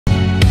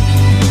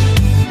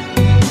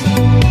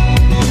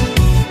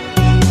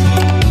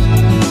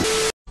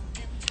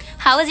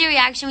How was your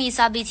reaction when you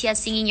saw BTS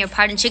singing your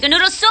part in Chicken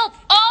Noodle Soup?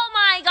 Oh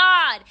my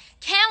god!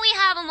 Can we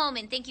have a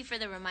moment? Thank you for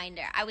the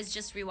reminder. I was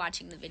just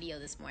rewatching the video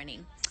this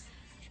morning.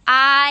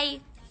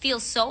 I feel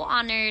so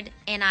honored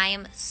and I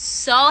am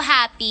so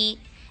happy,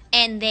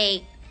 and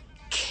they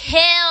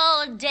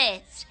killed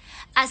it.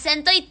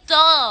 Acento y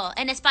todo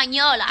en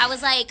español. I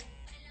was like,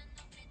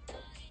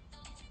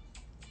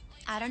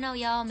 I don't know,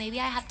 y'all. Maybe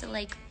I have to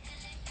like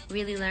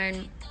really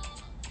learn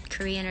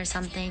Korean or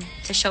something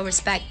to show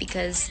respect,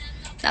 because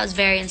that was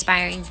very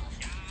inspiring.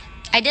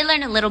 I did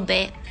learn a little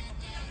bit,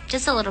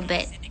 just a little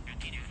bit,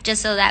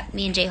 just so that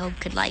me and J-Hope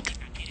could like,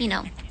 you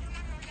know,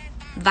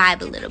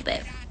 vibe a little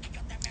bit.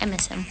 I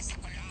miss him.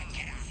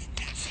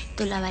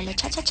 Tú la baila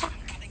cha cha cha.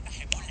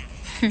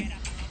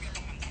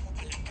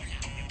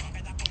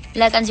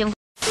 La canción.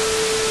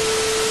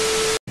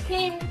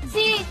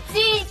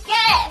 김치찌개!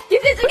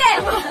 김치찌개!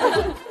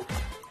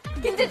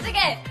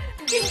 김치찌개!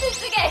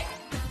 김치찌개!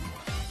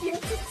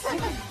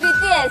 김치찌개!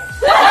 BTS!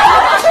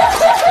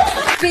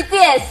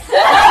 BTS!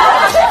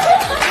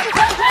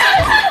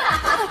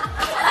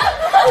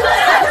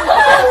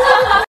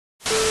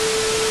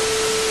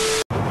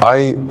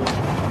 I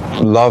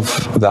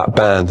love that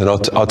band, and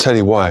I'll tell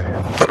you why.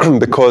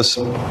 Because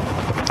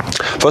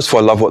first of all,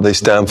 I love what they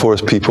stand for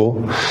as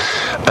people,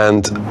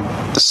 and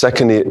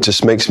secondly, it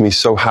just makes me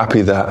so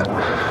happy that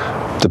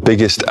the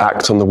biggest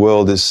act on the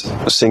world is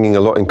singing a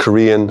lot in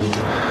Korean.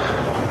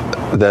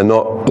 They're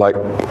not like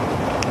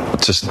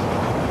just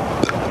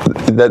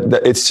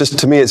it's just,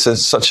 to me, it's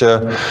such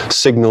a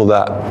signal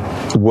that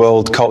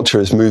world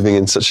culture is moving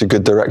in such a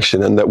good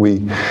direction, and that we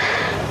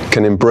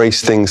can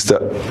embrace things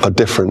that are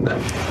different.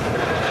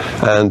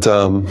 And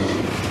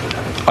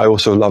I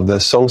also love their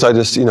songs. I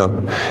just, you know,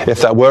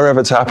 if that were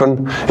ever to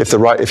happen, if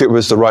it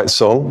was the right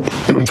song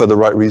for the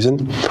right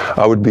reason,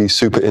 I would be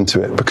super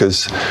into it,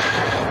 because,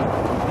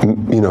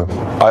 you know,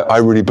 I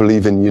really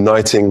believe in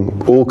uniting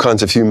all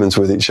kinds of humans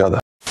with each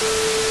other.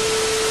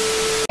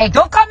 Hey,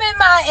 don't come in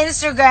my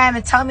Instagram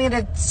and tell me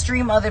to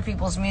stream other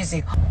people's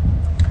music.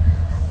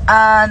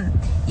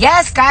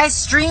 Yes, guys,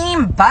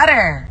 stream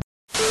Butter.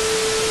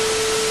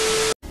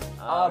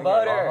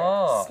 Butter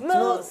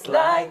smooth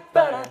like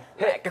butter,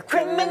 like a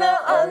criminal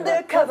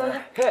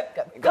undercover,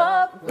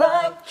 caught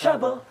like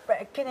trouble,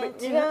 breaking it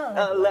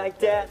down like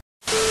that.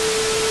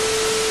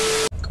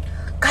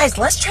 Guys,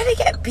 let's try to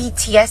get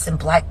BTS and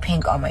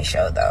Blackpink on my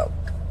show, though.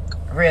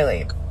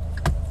 Really.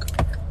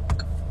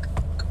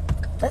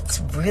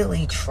 Let's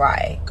really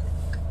try.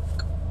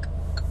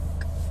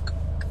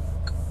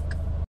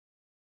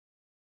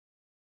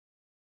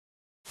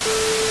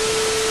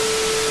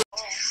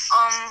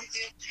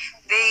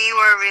 They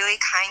were really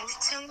kind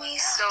to me,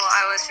 so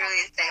I was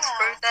really thankful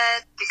for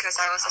that, because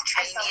I was a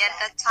trainee at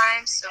that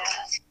time. So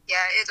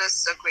yeah, it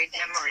was a great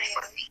memory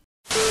for me.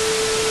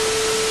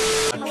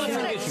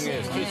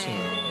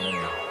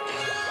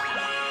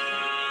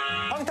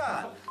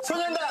 방탄!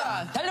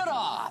 소년단!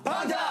 달려라!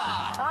 방탄!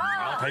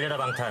 아, 달려라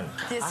방탄.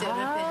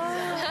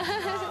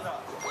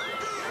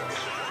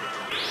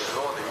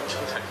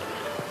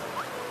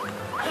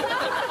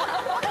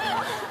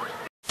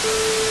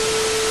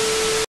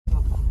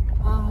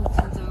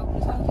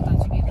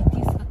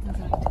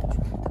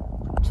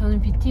 저는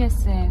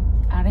BTS의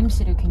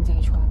RMC를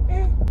굉장히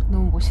좋아해요.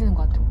 너무 멋있는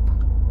것 같아, 오빠.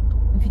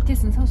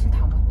 BTS는 사실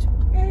다 맞죠?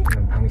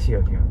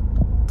 방시혁이요.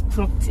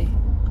 부럽지?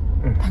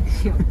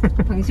 방시혁.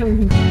 방시혁.